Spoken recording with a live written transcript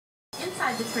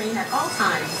inside the train at all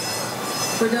times.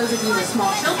 For those of you with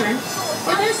small children,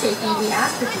 for their safety, we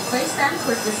ask that you place them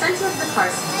towards the center of the car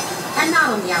seat and not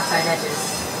on the outside edges.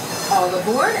 All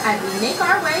aboard as we make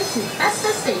our way to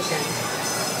Festa Station.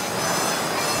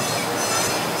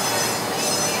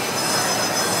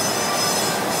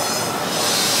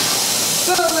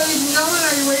 So, ladies and gentlemen,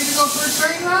 are you ready to go for a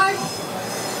train ride?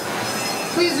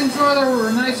 Please enjoy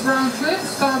the nice round trip,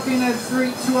 stopping at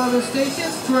two other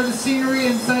stations, tour the scenery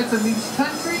and sights of each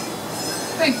country.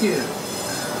 Thank you.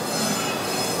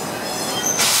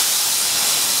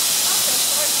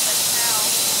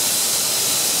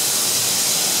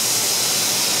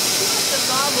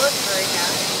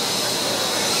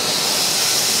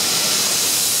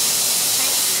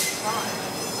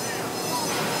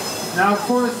 Now, of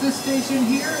course, this station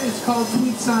here is called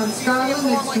Heatherdowns, Scotland,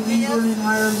 next to England and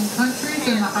Ireland countries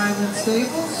and the Highland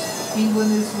Stables.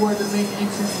 England is where the main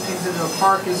entrance into the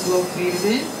park is located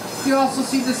in. You also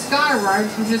see the Sky Ride,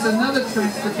 which is another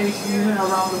transportation unit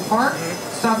around the park,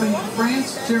 stopping in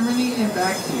France, Germany, and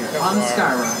back here on the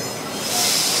Sky Ride.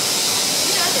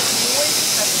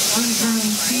 Please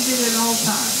remain seated at all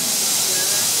times.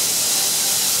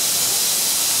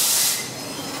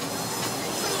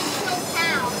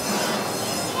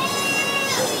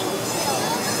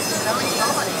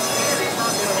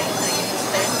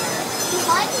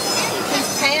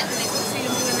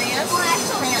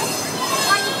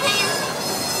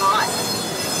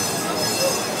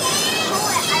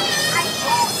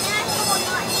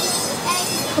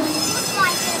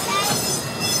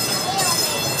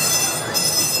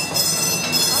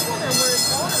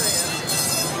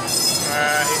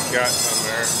 He's got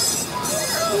somewhere.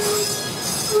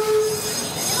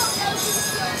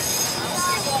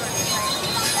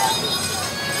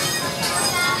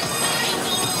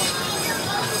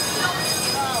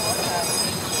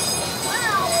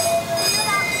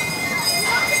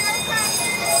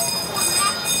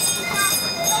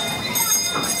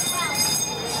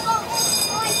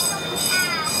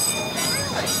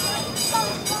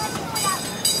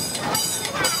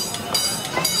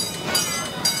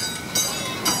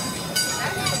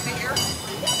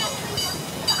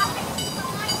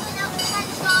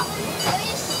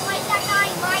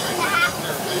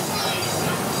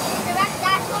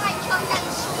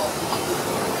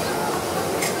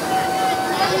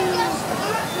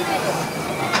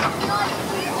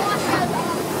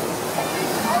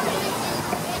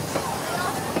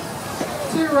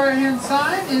 To your right-hand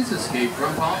side is Escape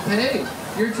from Pompeii.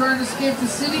 You're trying to escape the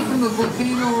city from the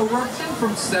volcano eruption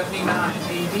from 79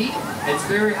 AD. It's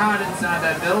very hot inside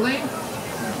that building.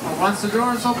 Once the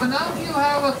doors open up, you'll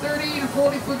have a 30 to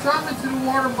 40 foot drop into the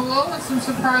water below and some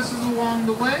surprises along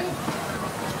the way.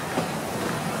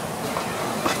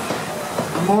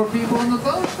 The more people on the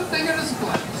boat, the bigger the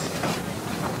splash.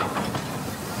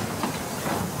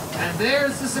 And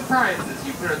there's the surprises.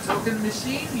 You put a token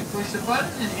machine, you push the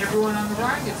button, and everyone on the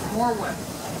ride gets more wet.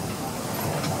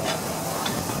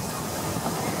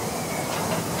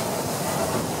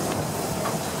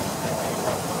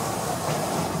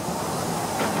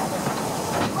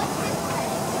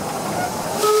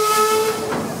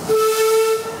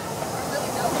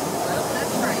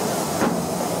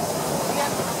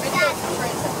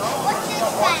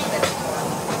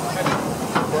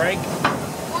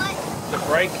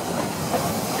 Break.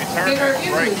 In our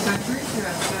Italy countries, we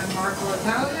have San Marco,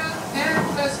 Italia, and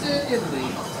Festa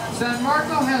Italy. San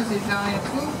Marco has the Italian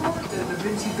food court, the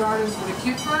Davinci Gardens with a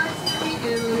kid ride, the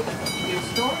Italy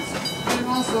gift stores, and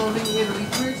also the Italy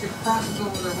Bridge that crosses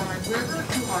over the Rhine River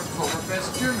to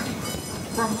Oktoberfest, Germany.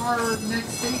 From our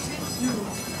next station to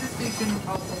the station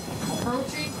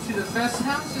approaching to the Fest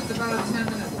House, it's about a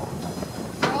 10-minute walk.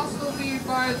 We'll also be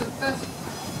by the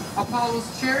Apollo's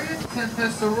Chariot,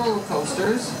 Tempesta roller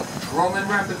coasters, Roman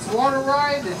Rapids water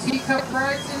ride, the teacup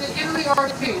rides, and the Italy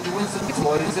arcade to win some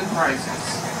toys and prizes.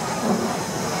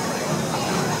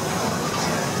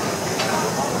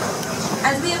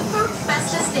 As we approach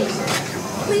Festa Station,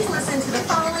 please listen to the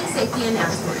following safety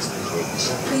announcements.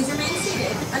 Please remain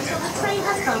seated until the train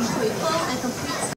has come to a full and complete